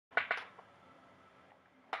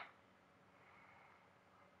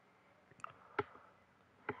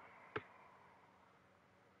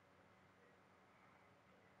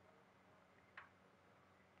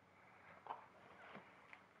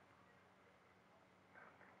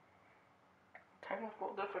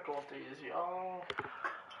technical difficulties, y'all.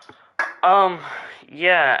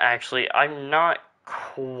 Yeah, actually, I'm not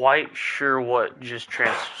quite sure what just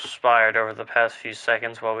transpired over the past few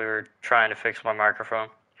seconds while we were trying to fix my microphone.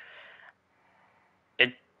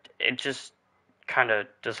 It just kind of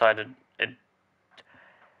decided it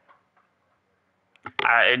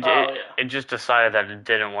just decided that it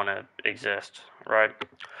didn't want to exist, right?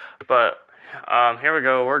 But here we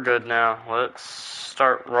go. We're good now. Let's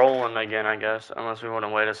start rolling again, I guess, unless we want to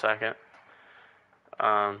wait a second.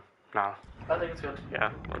 No. I think it's good.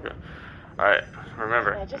 Yeah, we're good. All right.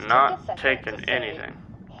 Remember, not taking anything.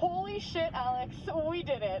 Holy shit, Alex, we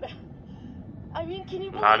did it. I mean, can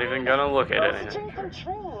you believe Not even gonna look at It's a anything. dream come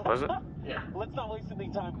true. Was it? Yeah. Let's not waste any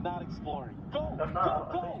time not exploring. Go, If not,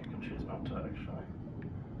 go, I go. think you can choose not to, actually.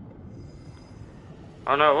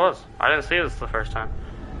 Oh no, it was. I didn't see this the first time.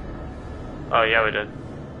 Oh yeah, we did.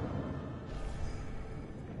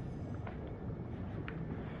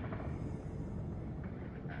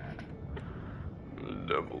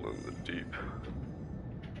 Devil in the deep.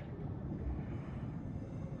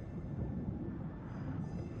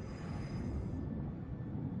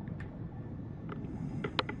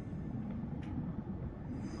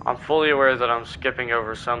 I'm fully aware that I'm skipping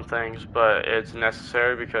over some things, but it's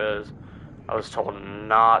necessary because I was told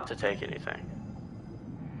not to take anything.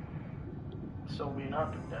 So we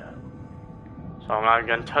not do that. So I'm not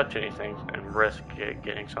going to touch anything and risk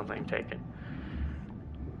getting something taken.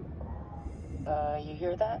 You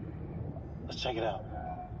hear that? Let's check it out.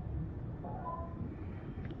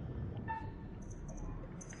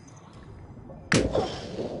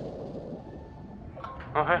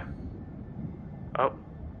 Oh, hey. Oh.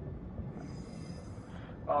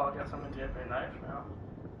 Oh, I guess I'm gonna get a knife now.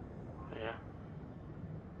 Yeah.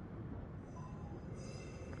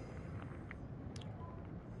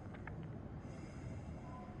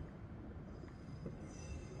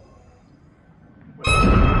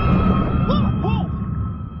 Whoa!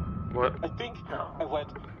 What? I think I wet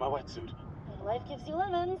my wetsuit. Life gives you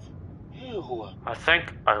lemons. Ew. I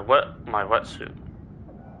think I wet my wetsuit.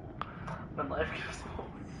 When life goes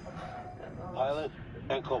on. Pilot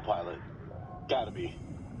and co-pilot. Gotta be.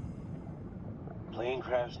 Plane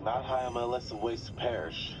crash not high on my list of ways to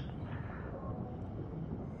perish.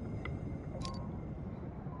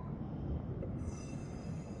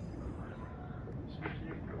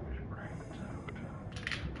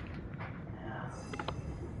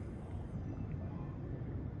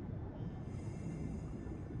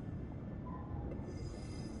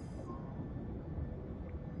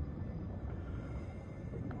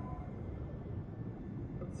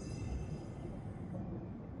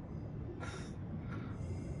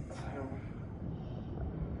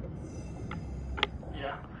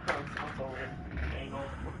 Yeah, that's a weird angle.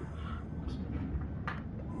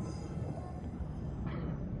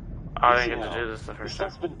 I didn't get to do this the This first time.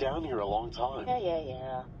 stuff's been down here a long time.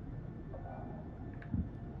 Yeah.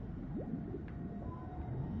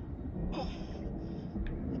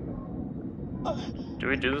 Did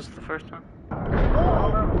we do this the first time?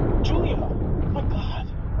 Julia! My God!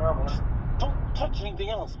 Probably. Just don't touch anything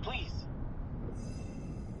else, please.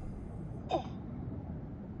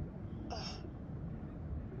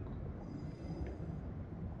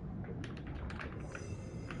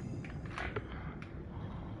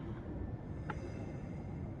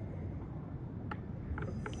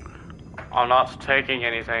 I'm not taking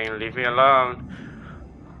anything. Leave me alone.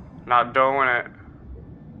 Not doing it.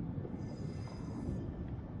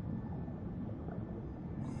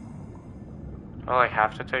 Do I like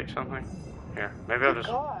have to take something? Here, maybe I'll just.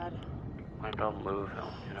 God. Maybe I'll move him.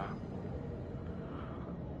 You know.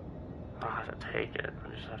 I don't have to take it. I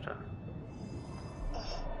just have to.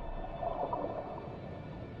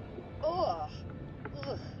 Ugh.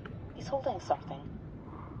 He's holding something.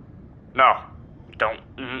 No. Don't.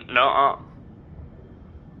 No.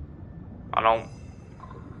 I don't.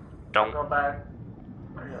 Don't. Go back.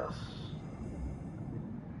 I guess.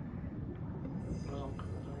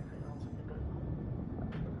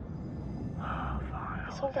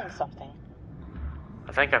 He's holding something.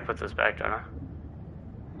 I think I put this back, don't I?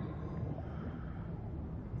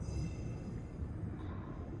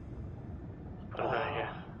 Put it back here.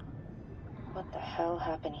 What the hell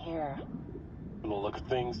happened here? From the look of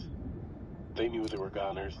things, they knew they were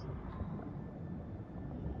goners.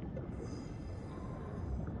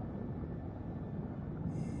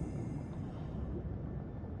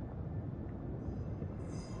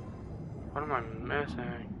 What am I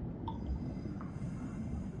missing?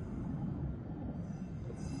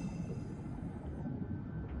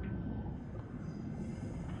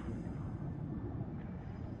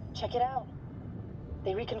 Check it out.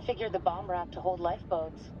 They reconfigured the bomb rack to hold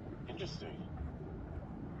lifeboats. Interesting.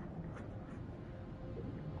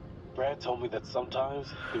 Brad told me that sometimes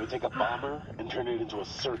they would take a bomber and turn it into a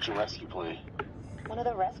search and rescue plane. One of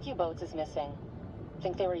the rescue boats is missing.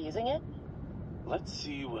 Think they were using it? Let's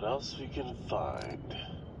see what else we can find.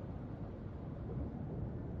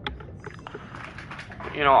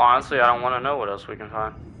 You know, honestly, I don't want to know what else we can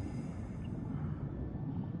find.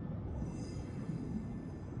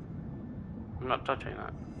 I'm not touching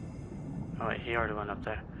that. Oh wait, he already went up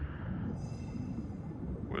there.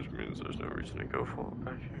 Which means there's no reason to go forward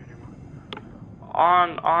back here anymore.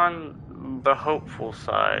 On the hopeful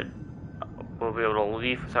side, we'll be able to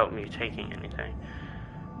leave without me taking anything.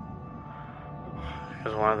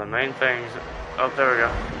 Because one of the main things... Oh, there we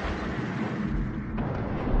go.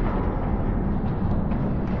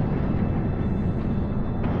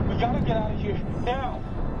 We gotta get out of here, now!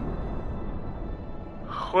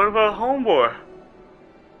 What about homeboy?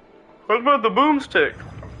 What about the boomstick?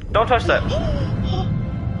 Don't touch that.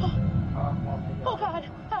 Oh God,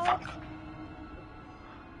 Alex!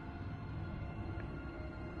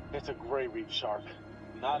 It's a gray reef shark.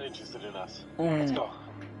 Not interested in us. Let's go.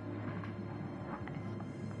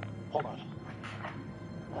 Hold on.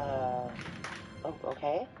 Oh,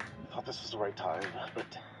 okay. Thought this was the right time,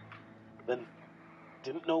 but then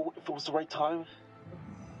didn't know if it was the right time.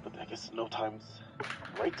 But I guess no time's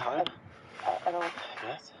right time. I don't...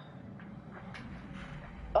 Yes.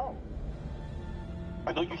 Oh.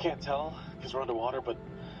 I know you can't tell because we're underwater, but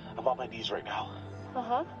I'm on my knees right now.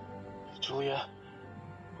 Uh-huh. Julia,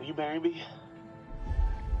 will you marry me?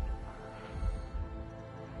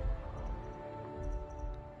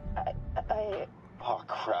 Oh,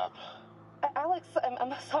 crap. Alex,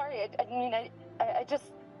 I'm sorry. I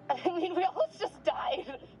mean, we almost just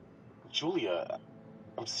died. Julia,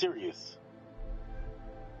 I'm serious.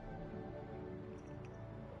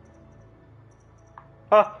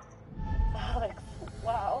 Huh. Alex,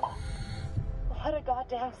 wow. What a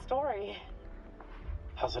goddamn story.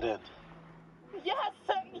 How's it end? Yes,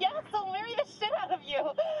 I'll marry the shit out of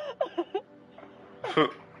you.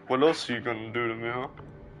 What else are you gonna do to me, huh?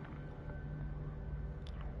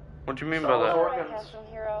 What do you mean by Solid that? All right, organs. handsome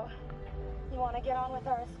hero. You want to get on with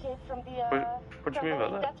our escape from the, What do you mean by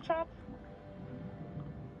that? death trap?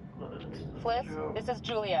 Fliss, this is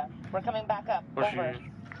Julia. We're coming back up. What Over.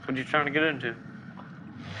 you trying to get into?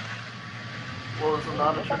 Well, is it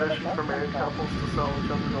not a tradition for married couples to sell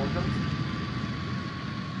each other's organs?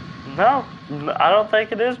 No, I don't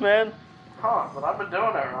think it is, man. Huh, but I've been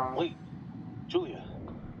doing it wrong. Wait, Julia,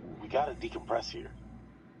 we gotta decompress here.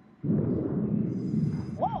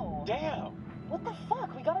 Whoa! Damn! What the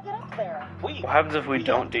fuck? We gotta get up there. Wait! What happens if we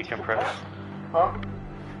don't have to decompress? Huh?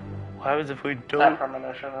 What happens if we That don't?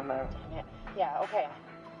 premonition in there. Yeah, okay.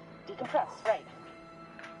 Decompress, right.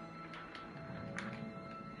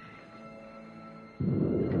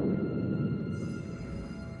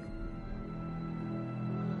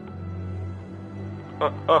 Oh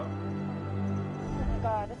my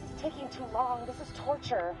god, this is taking too long. This is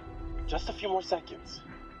torture. Just a few more seconds.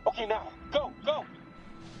 Okay, now, go, go!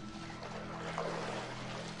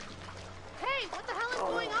 Hey, what the hell is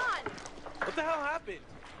going on? What the hell happened?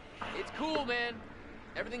 It's cool, man.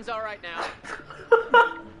 Everything's all right now.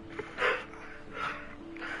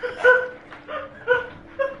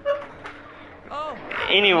 Oh.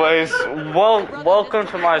 Anyways, welcome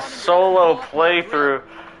to my solo playthrough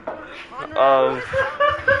of.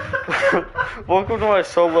 Welcome to my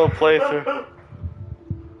solo playthrough.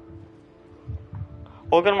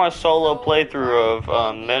 Welcome to my solo playthrough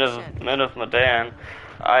of Men of Medan.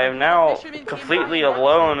 I am now completely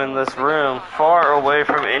alone in this room, far away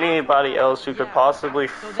from anybody else who could possibly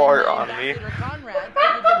fart on me. Conrad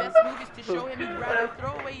figured the best move is to show him he'd rather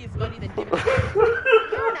throw away his money than give it to him.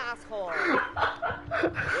 You're an asshole.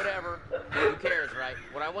 Whatever. Who cares, right?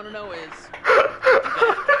 What I want to know is...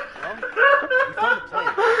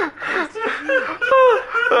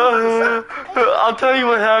 I'll tell you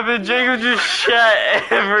what happened. Jacob just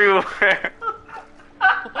shat everywhere.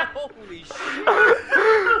 Holy shit.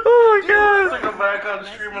 Oh my god. Let's go back on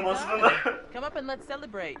stream and listen to that. Come up and let's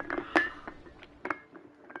celebrate.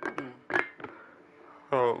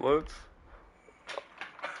 Oh, let's.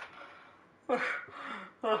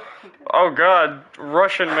 Oh god,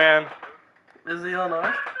 Russian man. Is he on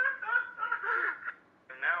us?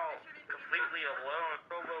 Now completely alone,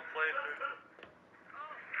 solo playthrough.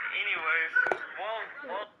 Anyways,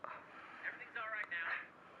 well. Everything's all right now.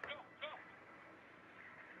 Go, go.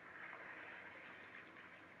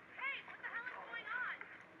 Hey, what the hell is going on?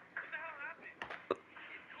 What the hell happened?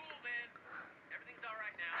 It's cool, man. Everything's all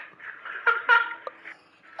right now.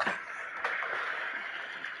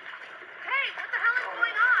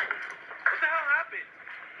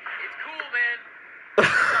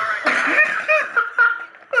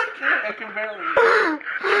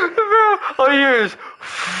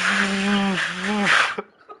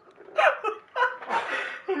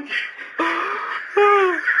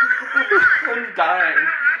 dying.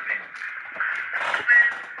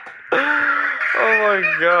 Oh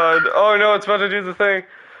my god. Oh no, it's about to do the thing.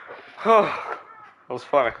 Oh, that was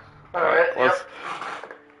funny. Alright, let's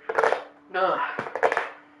Ugh.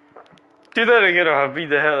 do that again or I'll beat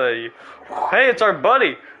the hell out of you. Hey, it's our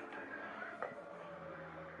buddy.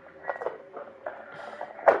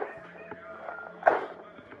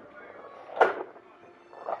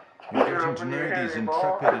 You're getting to know these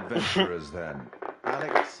intrepid adventurers then.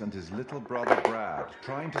 Alex and his little brother Brad,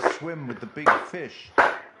 trying to swim with the big fish,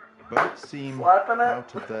 both seem Slapping it?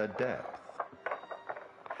 out of their depth.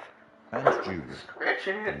 And Julie,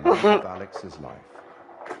 Scratching the it. love of Alex's life,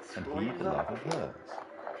 and he the love of hers.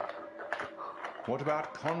 What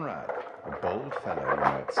about Conrad, a bold fellow, you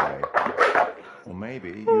might say, or maybe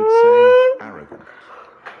you'd say arrogant.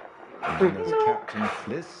 And then there's Captain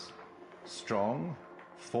Fliss, strong,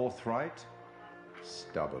 forthright,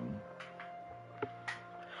 stubborn.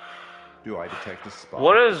 Do I detect a spark?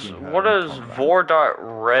 What does between her what and does Conrad?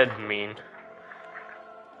 vor.red mean?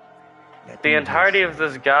 Let The me entirety guess of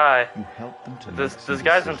this guy, you help them to this make some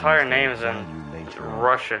guy's decisions entire they'll name is value in later on.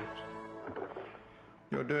 Russian.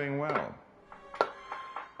 You're doing well.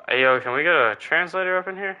 Hey yo, can we get a translator up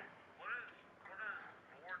in here?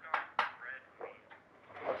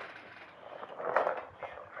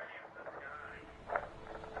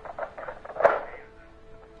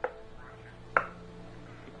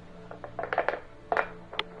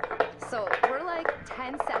 So we're like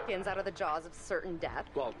 10 seconds out of the jaws of certain death.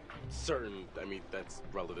 Well, certain. I mean, that's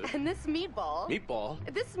relative. And this meatball. Meatball?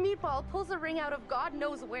 This meatball pulls a ring out of God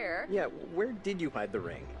knows where. Yeah, where did you hide the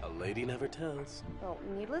ring? A lady never tells. Well,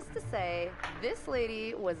 needless to say, this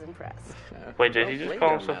lady was impressed. Wait, did he Well just played call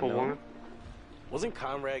on himself a that note. woman? Wasn't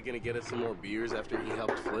Conrad gonna get us some more beers after he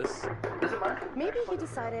helped Fliss? Is it mine? Maybe he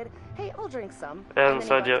decided, hey, I'll drink some. It hasn't and then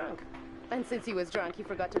said he got yet. drunk. And since he was drunk, he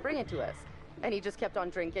forgot to bring it to us. And he just kept on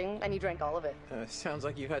drinking, and he drank all of it. Sounds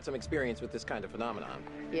like you've had some experience with this kind of phenomenon.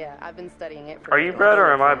 Yeah, I've been studying it for Are you years. Brad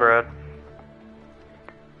or am I Brad?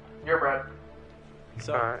 You're Brad.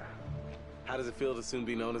 So, Alright. how does it feel to soon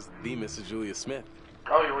be known as the Mrs. Julia Smith?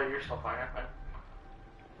 Oh, you wait, you're still fine. I'm fine.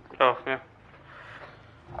 Oh, yeah.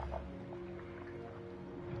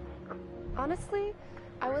 Honestly,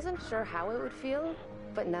 I wasn't sure how it would feel,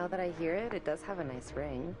 but now that I hear it, it does have a nice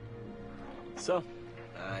ring. So,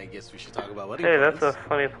 I guess we should talk about wedding Hey, that's a plans.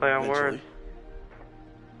 funny play on words. Eventually.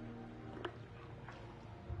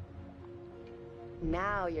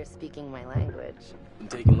 Now you're speaking my language. I'm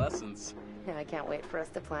taking lessons. And I can't wait for us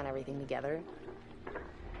to plan everything together.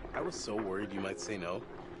 I was so worried you might say no.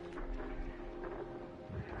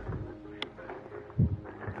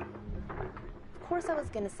 Of course I was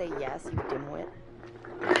gonna say yes, you dimwit.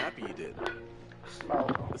 I'm happy you did. Smell.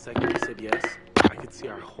 The second you said yes, I could see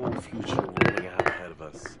our whole future rolling out ahead of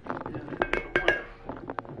us.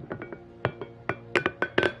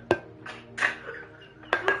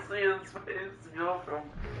 See his face go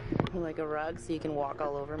from. Like a rug so you can walk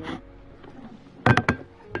all over me.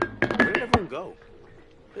 Where did everyone go?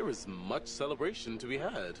 There was much celebration to be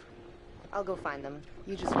had. I'll go find them.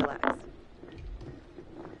 You just relax.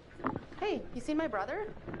 Hey, you seen my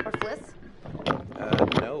brother? Or Fliss?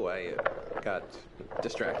 No, I got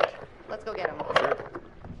distracted. Let's go get him. Sure.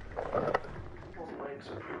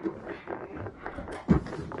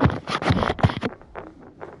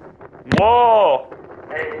 Whoa!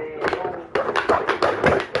 Hey,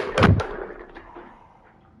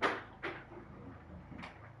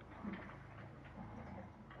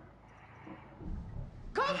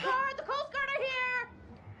 Coast Guard! The Coast Guard are here!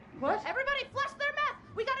 What? Everybody flush their meth!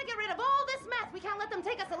 We gotta get rid of all this meth! We can't let them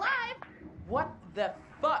take us alive! What the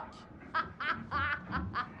fuck?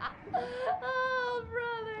 Oh,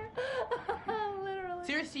 brother. Literally.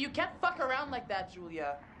 Seriously, you can't fuck around like that,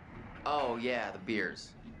 Julia. Oh, yeah, the beers.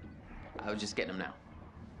 I was just getting them now.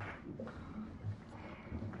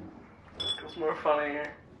 it's more funny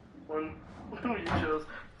when you chose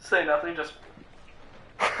to say nothing, just.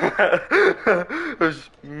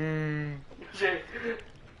 Jay.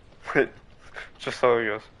 Just so he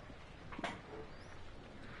goes.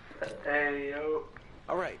 Hey, yo.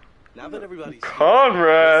 All right, now that everybody's here,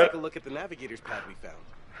 Conrad! let's take a look at the navigator's pad we found.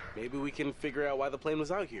 Maybe we can figure out why the plane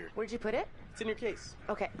was out here. Where'd you put it? It's in your case.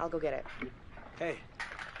 Okay, I'll go get it. Hey,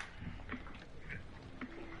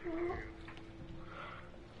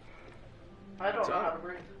 I don't know how to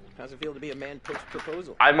breathe. How's it feel to be a man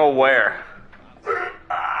post-proposal? I'm aware.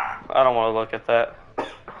 I don't want to look at that.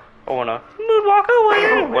 I want to moonwalk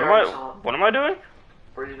away. What am I doing?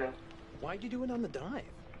 Breathing. Why'd you do it on the dive? I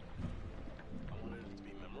wanted it to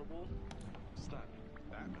be memorable. It's not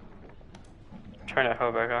that memorable. Turn that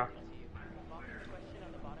hoe back on.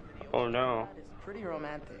 Oh no. Pretty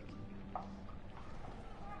romantic.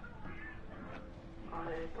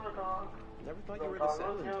 Never thought you were the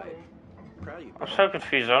silent type. Proud of you. I'm so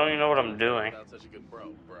confused. I don't even know what I'm doing. Such a good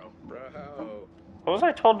bro. Bro. What was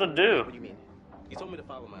I told to do? What do you mean? You told me to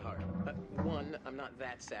follow my heart. One, I'm not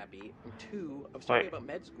that sappy. And two, I was talking about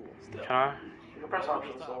med school. Can I? You can press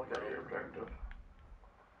options to look at your objective.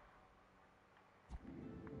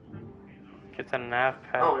 Get the nav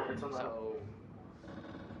pad. Oh, it's on that. So,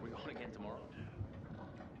 we're going again tomorrow?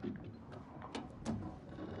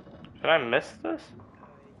 Did I miss this?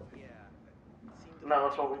 No,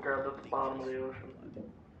 that's what we grabbed at the bottom of the ocean.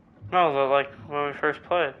 No, the, like when we first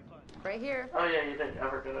played. Right here. Oh yeah, you didn't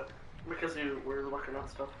ever get it. Because you were looking at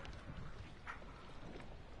stuff.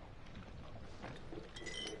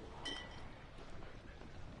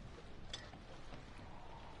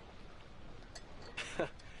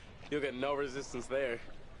 You'll get no resistance there.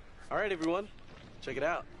 Alright, everyone. Check it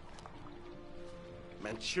out.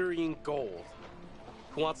 Manchurian gold.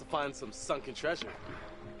 Who wants to find some sunken treasure?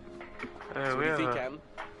 So what do you think, Captain?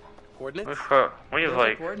 Coordinates? We have Those are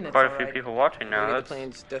like coordinates, quite a few alright. people watching now. The That's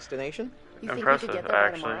plane's destination? You think we impressive, could get there by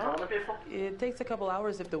actually. tomorrow? How many people? It takes a couple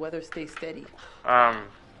hours if the weather stays steady.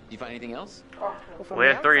 You find anything else? Well, from We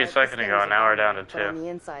the had 3 outside, the seconds skin ago, was and now we're abandoned, down to but on 2. the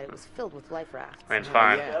inside, it was filled with life rafts. I mean, it's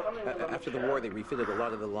fine. Yeah. After the war, they refitted a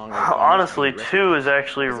lot of the long. Honestly, 2 is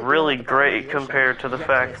actually really great compared to the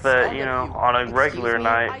fact that, you know, on a regular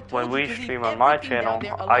night, when we stream on my channel,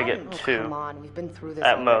 I get 2 Come on, we've been through this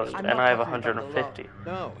at already. most, I'm and not I have talking about the 150.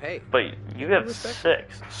 No, hey. But you have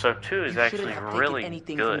Respect. 6, so 2 is You actually shouldn't have taken really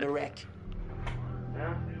anything from the good. wreck.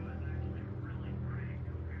 Yeah.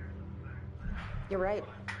 You're right.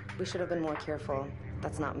 We should have been more careful.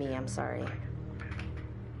 That's not me, I'm sorry.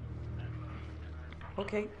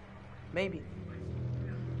 Okay, maybe.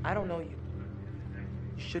 I don't know you.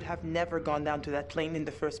 You should have never gone down to that plane in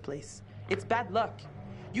the first place. It's bad luck.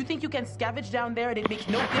 You think you can scavenge down there and it makes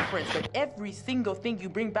no difference that every single thing you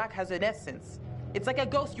bring back has an essence. It's like a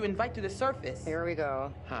ghost you invite to the surface. Here we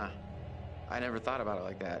go. Huh. I never thought about it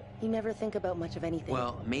like that. You never think about much of anything.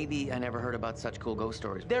 Well, maybe I never heard about such cool ghost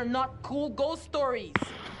stories. They're not cool ghost stories.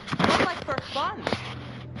 Not like for fun.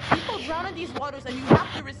 People drown in these waters and you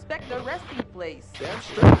have to respect their resting place. Damn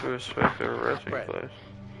straight. Respect their resting Right. place.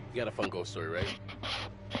 You got a fun ghost story, right?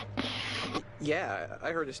 Yeah,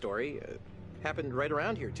 I heard a story. Happened right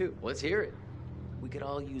around here, too. Let's hear it. We could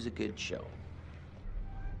all use a good show.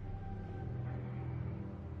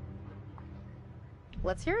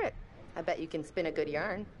 Let's hear it. I bet you can spin a good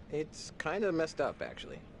yarn. It's kind of messed up,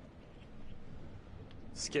 actually.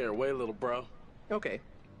 Scare away, little bro. Okay,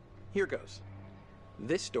 here goes.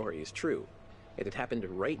 This story is true. It had happened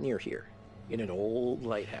right near here, in an old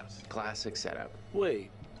lighthouse. Classic setup. Wait,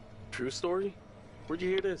 true story? Where'd you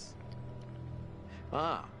hear this?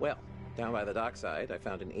 Ah, well, down by the dockside, I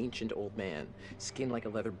found an ancient old man, skin like a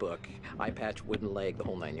leather book, eye patch, wooden leg, the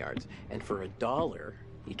whole 9 yards. And for $1,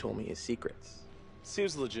 he told me his secrets.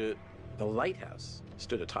 Seems legit. The lighthouse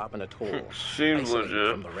stood atop an atoll, Seems isolated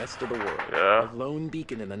legit. from the rest of the world. Yeah. A lone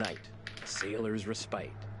beacon in the night, a sailor's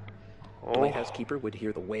respite. The Oh, lighthouse keeper would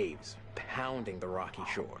hear the waves pounding the rocky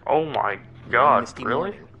shore. oh my One God! misty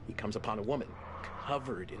Really? morning, he comes upon a woman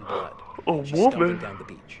covered in blood. A She's stumbling woman? down the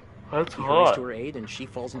beach. That's He hurries hot. to her aid, and she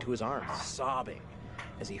falls into his arms, sobbing.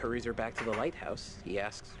 As he hurries her back to the lighthouse, he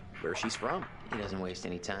asks where she's from. He doesn't waste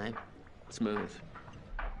any time. Smooth.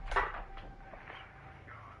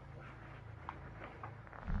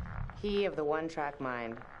 He of the one-track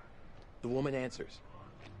mind. The woman answers,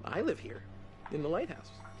 I live here, in the lighthouse.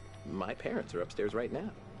 My parents are upstairs right now.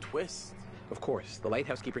 Twist. Of course, the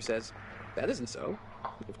lighthouse keeper says, that isn't so.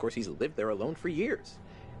 Of course, he's lived there alone for years.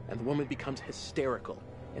 And the woman becomes hysterical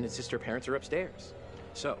and insists her parents are upstairs.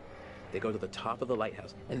 So, they go to the top of the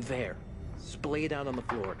lighthouse, and there, splayed out on the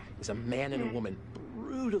floor, is a man and a woman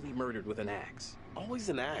brutally murdered with an axe. Always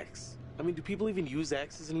an axe. I mean, do people even use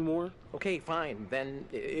axes anymore? Okay, fine. Then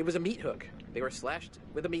it was a meat hook. They were slashed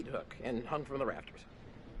with a meat hook and hung from the rafters.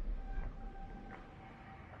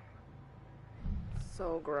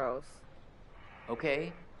 So gross.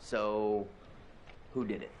 Okay, so who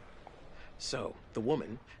did it? So, the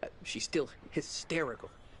woman, she's still hysterical,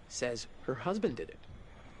 says her husband did it.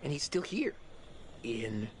 And he's still here.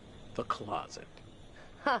 In the closet.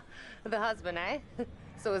 Ha! The husband, eh?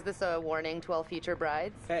 So is this a warning to all future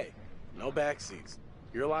brides? Hey, no backseats.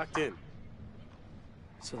 You're locked in.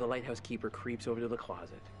 So the lighthouse keeper creeps over to the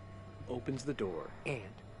closet, opens the door, and,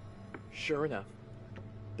 sure enough,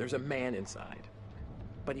 there's a man inside.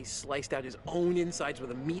 But he's sliced out his own insides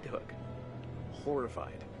with a meat hook.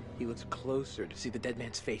 Horrified, he looks closer to see the dead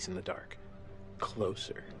man's face in the dark.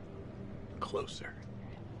 Closer. Closer.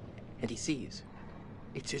 And he sees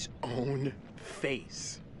It's his own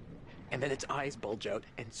face. And then its eyes bulge out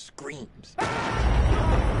and screams.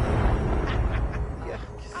 Yeah,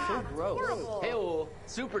 so gross. horrible. Hey-oh,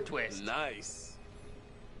 super twist. Nice.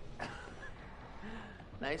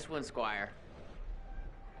 Nice one, Squire.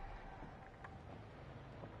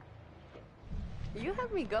 You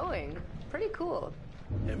have me going. Pretty cool.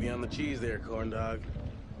 Heavy on the cheese there, corn dog.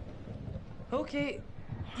 Okay,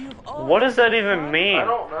 you've all. What does that even mean? I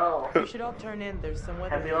don't know. You should all turn in. There's some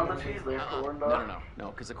weather. Heavy on the cheese there, corn dog. No,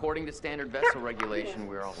 because according to standard vessel regulation,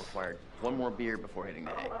 we're all required one more beer before hitting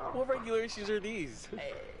the hay. What regulations are these?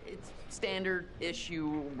 It's standard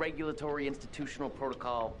issue regulatory institutional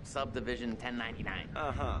protocol subdivision 1099.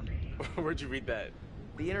 Uh-huh. Where'd you read that?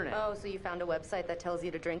 The internet. Oh, so you found a website that tells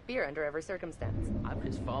you to drink beer under every circumstance. I'm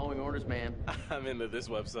just following orders, man. I'm into this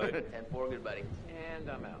website. 10-4, good buddy. And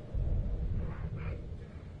I'm out.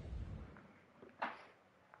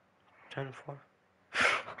 10-4.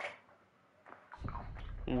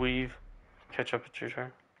 Weave. Catch up, it's your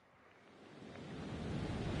turn.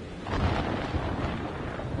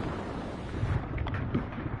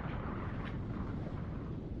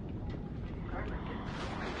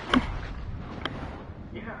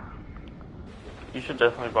 Yeah. You should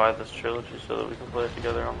definitely buy this trilogy so that we can play it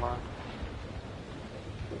together online.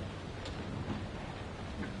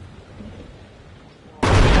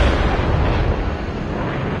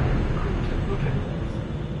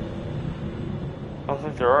 I don't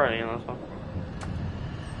think there are any in this one.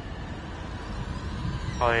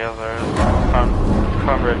 Oh yeah, there is.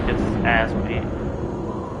 Conrad gets his ass beat.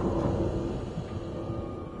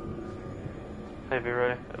 Hey, be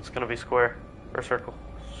ready. It's gonna be square. Or circle.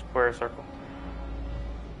 Square, circle.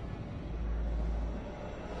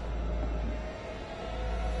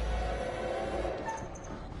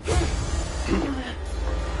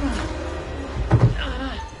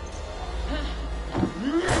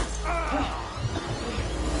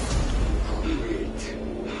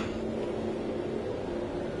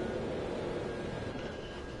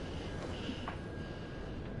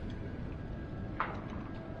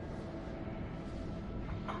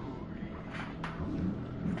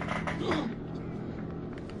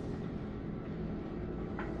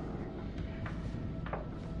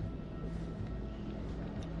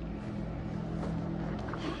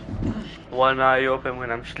 One eye open when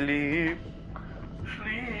I'm asleep.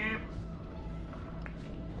 Sleep.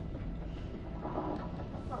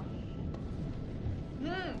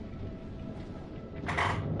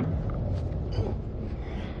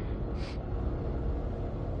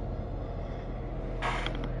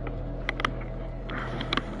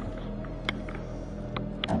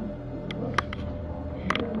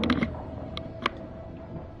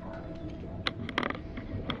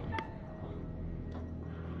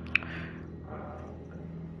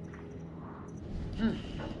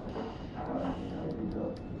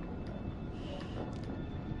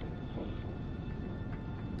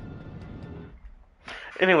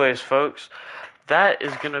 Anyways, folks, that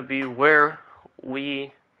is going to be where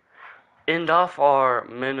we end off our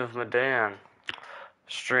Men of Medan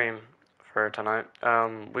stream for tonight.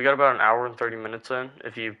 We got about an hour and 30 minutes in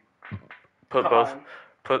if you put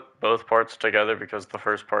both parts together because the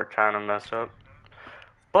first part kind of messed up.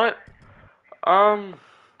 But,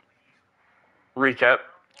 recap.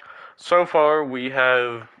 So far, we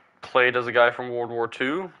have played as a guy from World War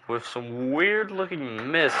II with some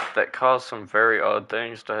weird-looking mist that caused some very odd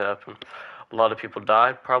things to happen. A lot of people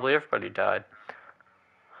died. Probably everybody died.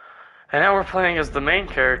 And now we're playing as the main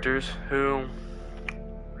characters who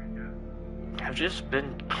have just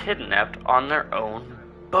been kidnapped on their own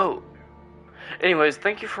boat. Anyways,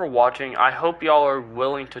 thank you for watching. I hope y'all are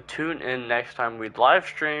willing to tune in next time we live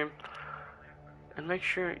stream. And make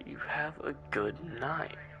sure you have a good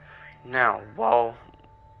night. Now, while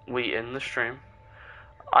we end the stream,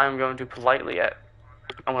 I'm going to politely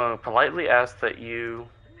ask that you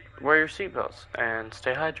wear your seatbelts and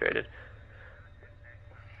stay hydrated.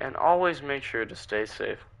 And always make sure to stay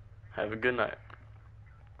safe. Have a good night.